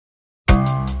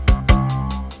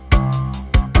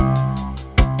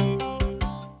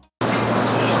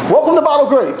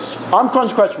Bottle Grapes. I'm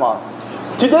Crunch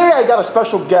Kretschmar. Today I got a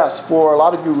special guest for a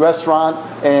lot of you restaurant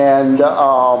and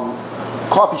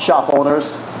coffee shop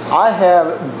owners. I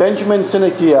have Benjamin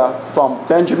Sinatia from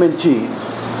Benjamin Teas.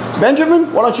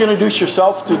 Benjamin, why don't you introduce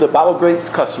yourself to the Bottle Grapes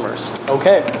customers?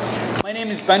 Okay. My name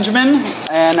is Benjamin,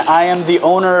 and I am the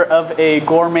owner of a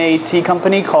gourmet tea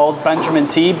company called Benjamin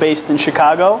Tea, based in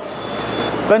Chicago.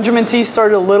 Benjamin Tea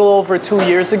started a little over 2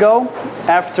 years ago,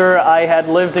 after I had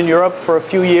lived in Europe for a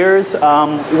few years,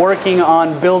 working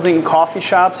on building coffee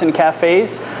shops and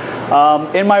cafes.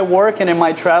 In my work and in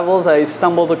my travels, I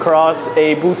stumbled across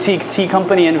a boutique tea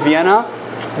company in Vienna.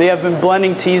 They have been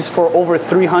blending teas for over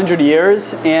 300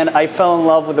 years, and I fell in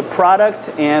love with the product,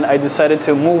 and I decided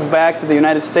to move back to the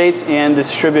United States and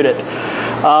distribute it.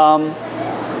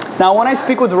 Now, when I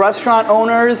speak with restaurant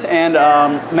owners and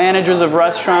managers of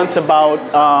restaurants about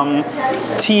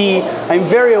tea, I'm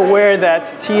very aware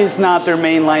that tea is not their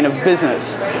main line of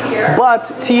business.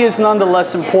 But tea is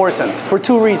nonetheless important for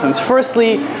two reasons.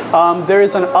 Firstly, there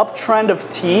is an uptrend of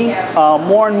tea.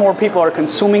 More and more people are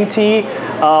consuming tea.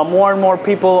 More and more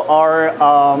people are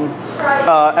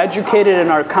educated and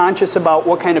are conscious about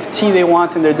what kind of tea they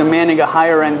want, and they're demanding a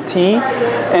higher end tea.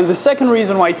 And the second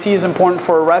reason why tea is important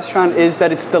for a restaurant is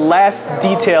that it's the last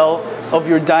detail of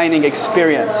your dining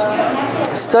experience.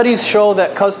 Studies show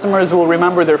that customers will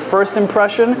remember their first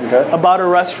impression about a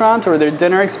restaurant or their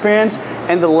dinner experience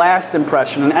and the last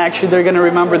impression. And actually, they're going to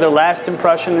remember their last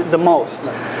impression the most.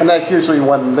 And that's usually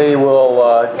when they will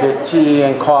get tea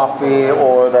and coffee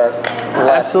or that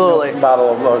last bottle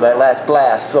of, or that last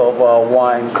glass of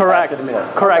wine. Correct. After the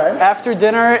meal. Correct. Okay. After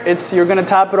dinner, you're going to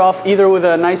top it off either with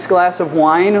a nice glass of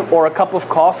wine or a cup of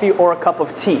coffee or a cup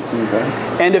of tea. Okay.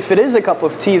 And if it is a cup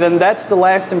of tea, then that's the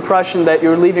last impression that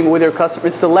you're leaving with your customer.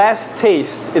 It's the last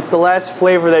taste, it's the last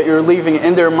flavor that you're leaving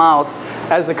in their mouth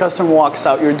as the customer walks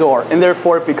out your door, and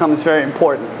therefore it becomes very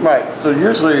important. Right, so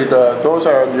usually those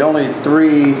are the only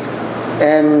three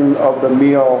end of the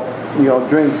meal,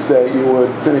 drinks that you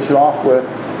would finish it off with.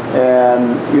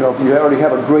 And if you already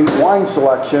have a great wine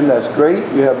selection, that's great.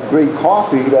 You have great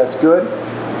coffee, that's good.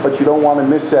 But you don't want to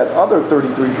miss that other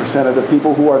 33% of the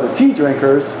people who are the tea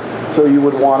drinkers. So you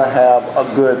would want to have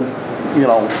a good,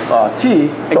 tea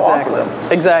to offer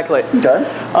them. Exactly. Okay.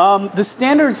 The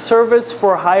standard service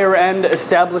for higher end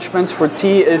establishments for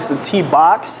tea is the tea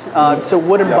box. It's a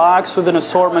wooden box with an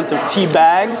assortment of tea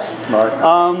bags.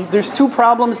 Right. There's two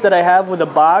problems that I have with the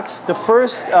box. The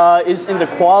first is in the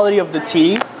quality of the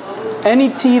tea. Any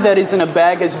tea that is in a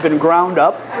bag has been ground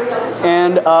up,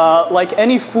 and like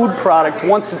any food product,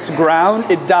 once it's ground,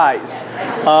 it dies.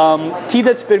 Tea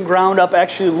that's been ground up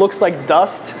actually looks like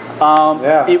dust.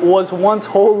 It was once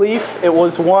whole leaf, it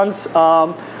was once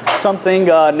something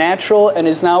natural, and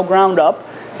is now ground up,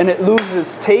 and it loses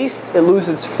its taste, it loses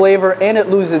its flavor, and it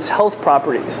loses its health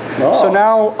properties. Oh. So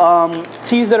now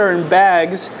teas that are in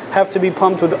bags have to be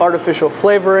pumped with artificial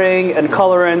flavoring and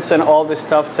colorants and all this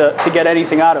stuff to get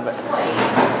anything out of it.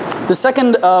 The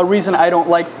second reason I don't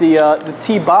like the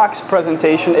tea box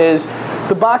presentation is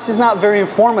the box is not very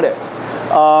informative.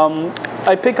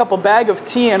 I pick up a bag of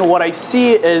tea, and what I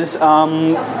see is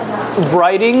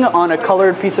writing on a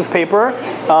colored piece of paper.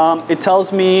 It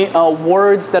tells me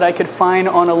words that I could find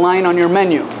on a line on your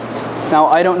menu. Now,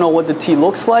 I don't know what the tea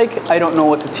looks like. I don't know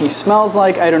what the tea smells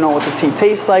like. I don't know what the tea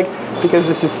tastes like, because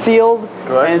this is sealed,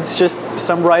 and it's just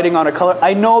some writing on a color.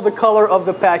 I know the color of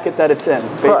the packet that it's in,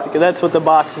 basically. That's what the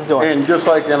box is doing. And just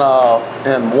like in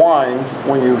wine,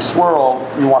 when you swirl,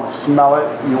 you want to smell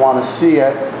it, you want to see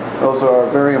it. Those are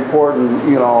very important,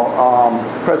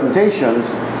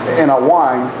 presentations in a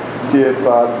wine if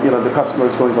the customer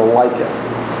is going to like it.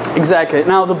 Exactly.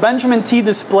 Now, the Benjamin Tea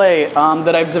display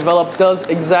that I've developed does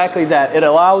exactly that. It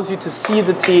allows you to see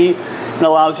the tea and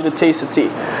allows you to taste the tea.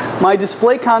 My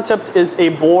display concept is a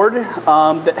board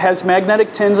that has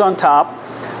magnetic tins on top.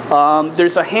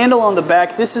 There's a handle on the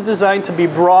back. This is designed to be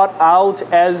brought out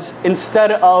as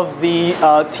instead of the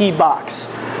tea box.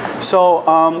 So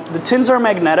the tins are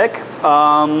magnetic.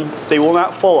 They will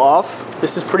not fall off.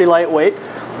 This is pretty lightweight.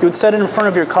 You would set it in front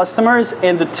of your customers,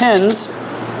 and the tins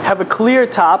have a clear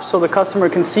top so the customer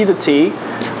can see the tea.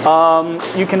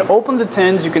 You can open the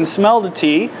tins, you can smell the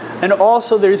tea, and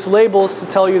also there's labels to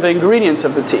tell you the ingredients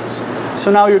of the teas. So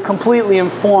now you're completely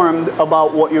informed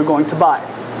about what you're going to buy.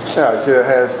 Yeah, so it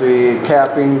has the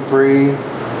caffeine free.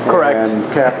 Correct. And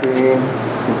caffeine,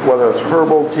 whether it's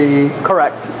herbal tea.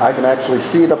 Correct. I can actually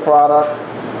see the product.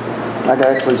 I can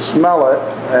actually smell it,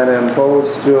 and then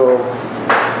opposed to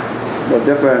the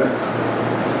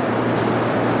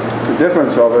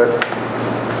difference of it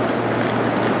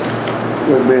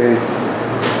would be,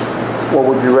 what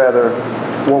would you rather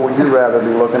what would you rather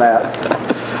be looking at?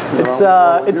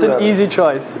 It's an easy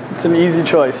choice. It's an easy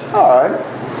choice. All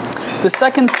right. The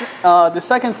second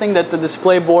thing that the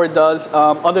display board does,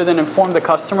 other than inform the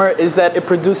customer, is that it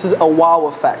produces a wow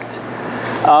effect.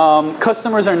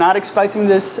 Customers are not expecting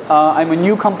this. I'm a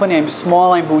new company, I'm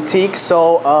small, I'm boutique,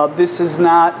 so this is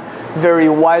not very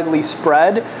widely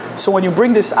spread. So when you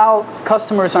bring this out,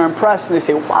 customers are impressed and they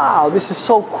say, wow, this is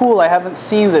so cool, I haven't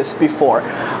seen this before.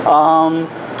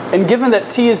 And given that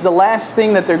tea is the last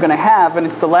thing that they're going to have, and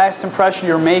it's the last impression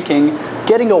you're making,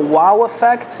 getting a wow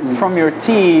effect from your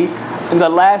tea, and the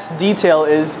last detail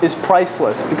is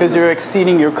priceless because you're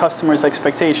exceeding your customers'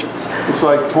 expectations. It's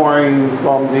like pouring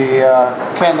from the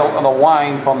the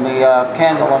wine from the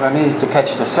candle underneath to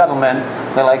catch the settlement.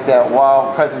 They like that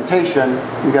wow presentation.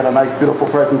 You got a nice, beautiful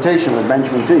presentation with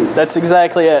Benjamin tea. That's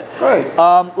exactly it. Right.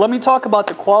 Let me talk about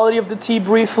the quality of the tea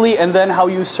briefly, and then how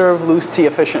you serve loose tea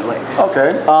efficiently.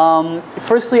 Okay.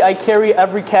 Firstly, I carry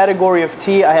every category of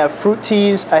tea. I have fruit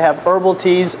teas, I have herbal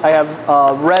teas, I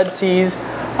have red teas,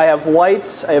 I have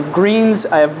whites, I have greens,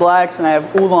 I have blacks, and I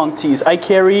have oolong teas. I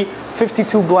carry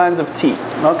 52 blends of tea.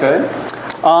 Okay.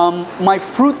 My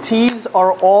fruit teas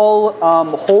are all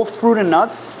whole fruit and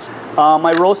nuts.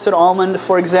 My roasted almond,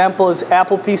 for example, is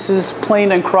apple pieces,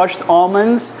 plain and crushed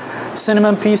almonds,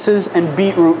 cinnamon pieces, and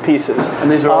beetroot pieces.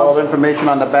 And these are all information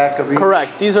on the back of each?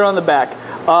 Correct. These are on the back.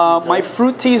 My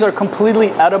fruit teas are completely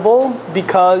edible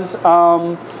because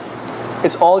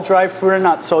it's all dry fruit and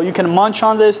nuts. So you can munch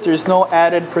on this. There's no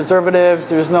added preservatives.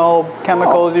 There's no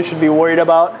chemicals you should be worried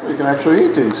about. You can actually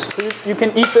eat these. You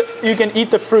can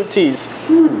eat the fruit teas.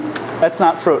 That's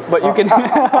not fruit, but you can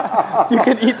you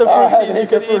can eat the fruit teas. You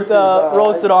can eat the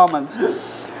roasted almonds.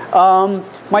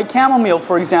 My chamomile,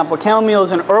 for example, chamomile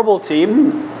is an herbal tea,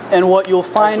 and what you'll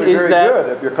find actually is very that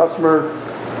good. If your customer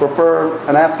prefer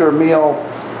an after meal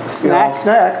snack,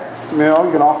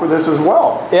 you can offer this as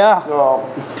well. Yeah,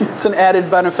 so. It's an added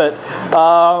benefit.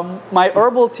 My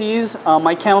herbal teas,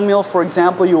 my chamomile, for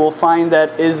example, you will find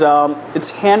that is it's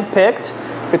hand-picked,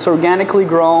 it's organically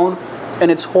grown, and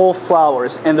it's whole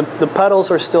flowers, and the petals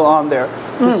are still on there.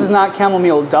 This is not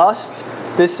chamomile dust.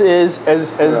 This is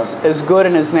as good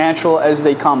and as natural as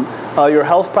they come. Your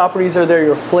health properties are there,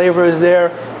 your flavor is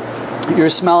there, your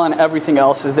smell and everything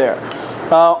else is there.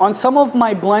 On some of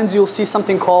my blends, you'll see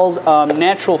something called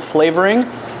natural flavoring,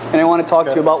 and I want to talk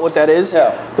to you about what that is.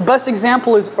 Yeah. The best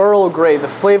example is Earl Grey. The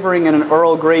flavoring in an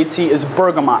Earl Grey tea is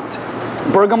bergamot.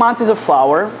 Bergamot is a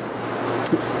flower.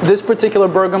 This particular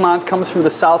bergamot comes from the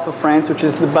south of France, which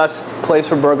is the best place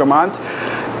for bergamot.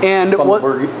 And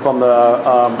from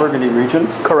the Burgundy region?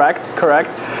 Correct, correct.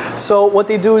 So what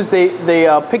they do is they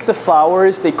pick the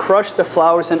flowers, they crush the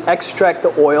flowers and extract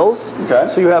the oils. Okay.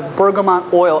 So you have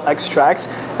bergamot oil extracts,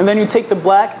 and then you take the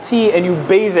black tea and you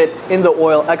bathe it in the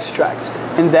oil extracts,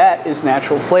 and that is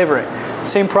natural flavoring.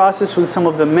 Same process with some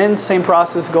of the mints, same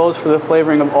process goes for the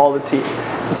flavoring of all the teas.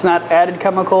 It's not added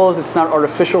chemicals, it's not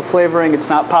artificial flavoring, it's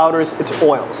not powders, it's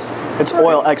oils. It's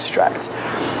oil extracts.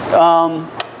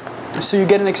 So you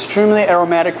get an extremely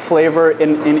aromatic flavor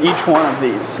in each one of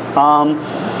these.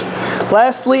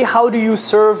 Lastly, how do you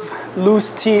serve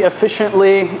loose tea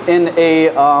efficiently in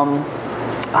a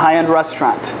high-end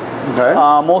restaurant? Okay.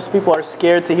 Most people are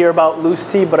scared to hear about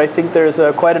loose tea, but I think there's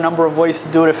quite a number of ways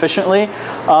to do it efficiently.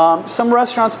 Some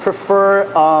restaurants prefer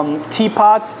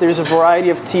teapots. There's a variety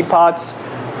of teapots,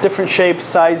 different shapes,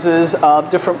 sizes,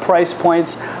 different price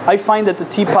points. I find that the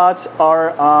teapots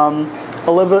are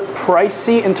a little bit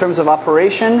pricey in terms of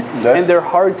operation, and they're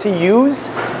hard to use.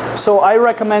 So I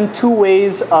recommend two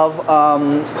ways of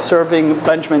serving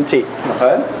Benjamin tea.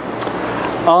 Okay.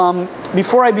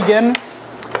 Before I begin,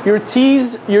 your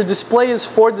teas, your display is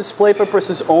for display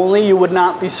purposes only. You would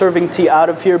not be serving tea out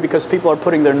of here because people are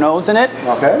putting their nose in it.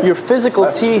 Okay. Your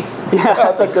physical tea,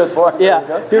 that's a good point.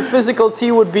 Yeah, your physical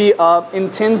tea would be in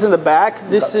tins in the back.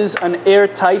 This is an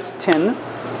airtight tin.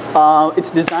 It's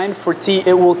designed for tea.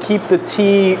 It will keep the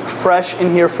tea fresh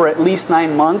in here for at least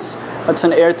 9 months. That's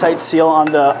an airtight seal on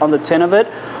the tin of it.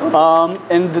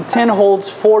 And the tin holds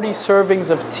 40 servings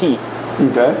of tea.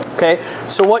 Okay. Okay.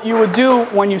 So what you would do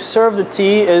when you serve the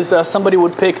tea is somebody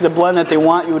would pick the blend that they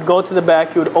want. You would go to the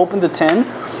back. You would open the tin.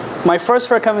 My first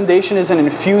recommendation is an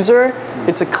infuser.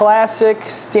 It's a classic,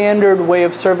 standard way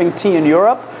of serving tea in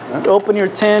Europe. You open your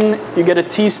tin. You get a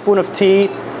teaspoon of tea.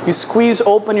 You squeeze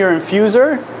open your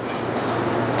infuser.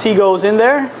 Tea goes in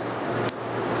there,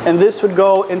 and this would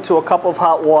go into a cup of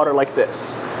hot water like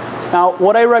this. Now,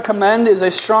 what I recommend is I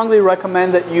strongly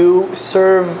recommend that you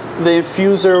serve the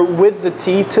infuser with the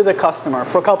tea to the customer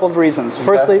for a couple of reasons. Okay.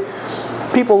 Firstly,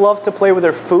 people love to play with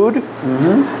their food.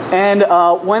 And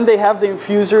when they have the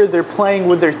infuser, they're playing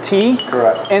with their tea.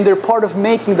 Correct. And they're part of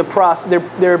making the process.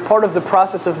 They're part of the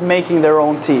process of making their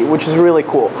own tea, which is really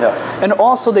cool. Yes. And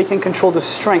also, they can control the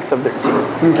strength of their tea.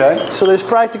 Okay. So there's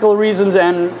practical reasons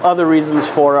and other reasons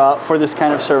for this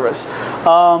kind of service.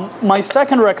 My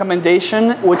second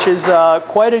recommendation, which is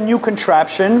quite a new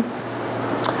contraption,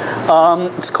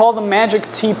 it's called the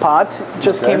Magic Teapot. It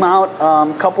just came out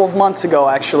a couple of months ago,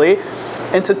 actually.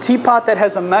 It's a teapot that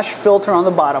has a mesh filter on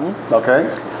the bottom. Okay.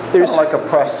 There's kind of like a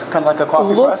press, kind of like a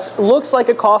coffee press? Looks like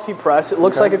a coffee press. It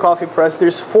looks like a coffee press.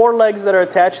 There's 4 legs that are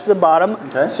attached to the bottom,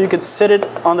 so you could sit it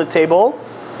on the table.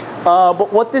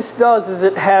 But what this does is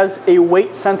it has a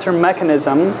weight sensor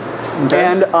mechanism,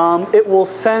 and it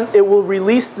will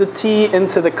release the tea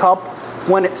into the cup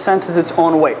when it senses its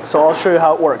own weight. So I'll show you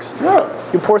how it works.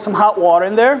 Yeah. You pour some hot water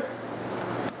in there,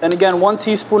 and again, 1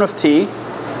 teaspoon of tea.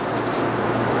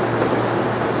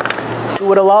 You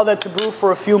would allow that to brew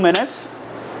for a few minutes.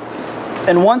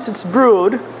 And once it's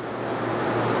brewed,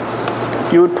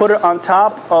 you would put it on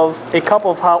top of a cup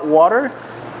of hot water,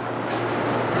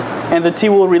 and the tea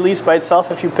will release by itself.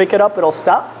 If you pick it up, it'll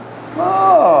stop.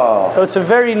 Oh. So it's a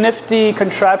very nifty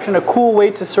contraption, a cool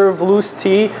way to serve loose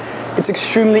tea. It's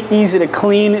extremely easy to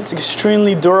clean. It's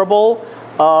extremely durable.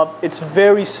 It's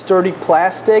very sturdy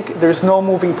plastic. There's no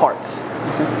moving parts.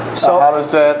 So how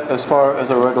does that, as far as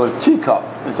a regular teacup,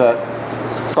 is that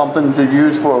something to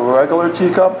use for a regular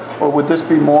teacup, or would this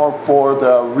be more for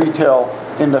the retail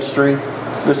industry?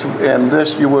 This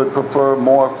you would prefer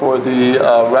more for the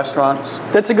restaurants?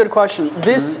 That's a good question.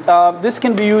 This this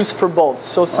can be used for both.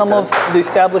 So some of the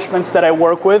establishments that I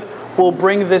work with will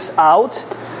bring this out,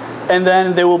 and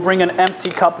then they will bring an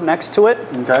empty cup next to it.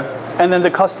 Okay. And then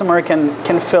the customer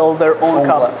can fill their own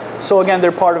cup. So again,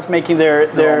 they're part of making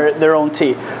their own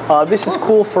tea. This is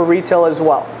cool for retail as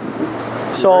well.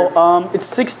 So it's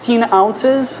 16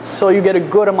 ounces, so you get a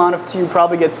good amount of tea. You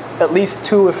probably get at least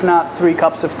 2, if not 3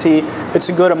 cups of tea. It's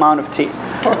a good amount of tea.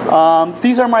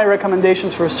 These are my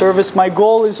recommendations for service. My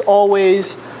goal is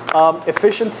always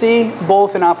efficiency,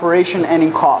 both in operation and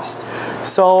in cost.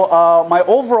 So my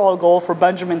overall goal for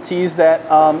Benjamin Tea is that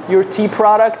your tea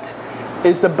product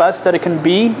is the best that it can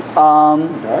be,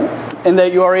 and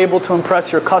that you are able to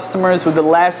impress your customers with the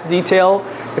last detail.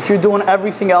 If you're doing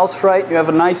everything else right, you have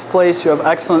a nice place, you have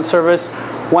excellent service,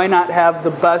 why not have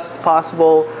the best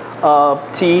possible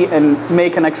tea and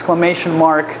make an exclamation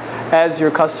mark as your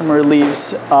customer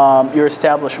leaves your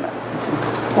establishment?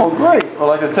 Well, great. Well,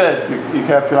 like I said, you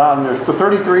captured on there. So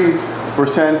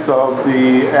 33% of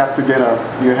the after dinner,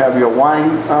 you have your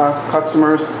wine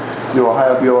customers, you'll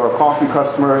have your coffee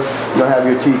customers, you'll have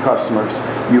your tea customers.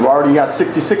 You've already got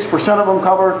 66% of them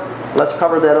covered. Let's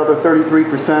cover that other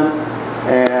 33%,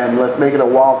 and let's make it a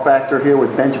wow factor here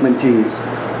with Benjamin Teas.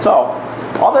 So,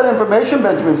 all that information,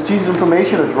 Benjamin's Teas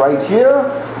information is right here.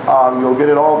 You'll get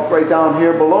it all right down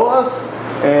here below us.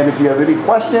 And if you have any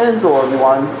questions, or if you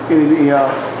want anything,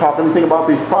 talk anything about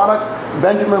these products,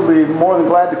 Benjamin will be more than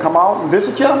glad to come out and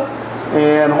visit you.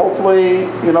 And hopefully,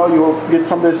 you'll get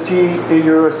some of this tea in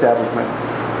your establishment.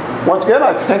 Once again,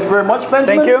 I thank you very much,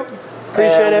 Benjamin. Thank you.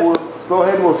 Appreciate it. We'll go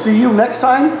ahead and we'll see you next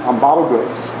time on Bottled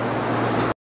Goods.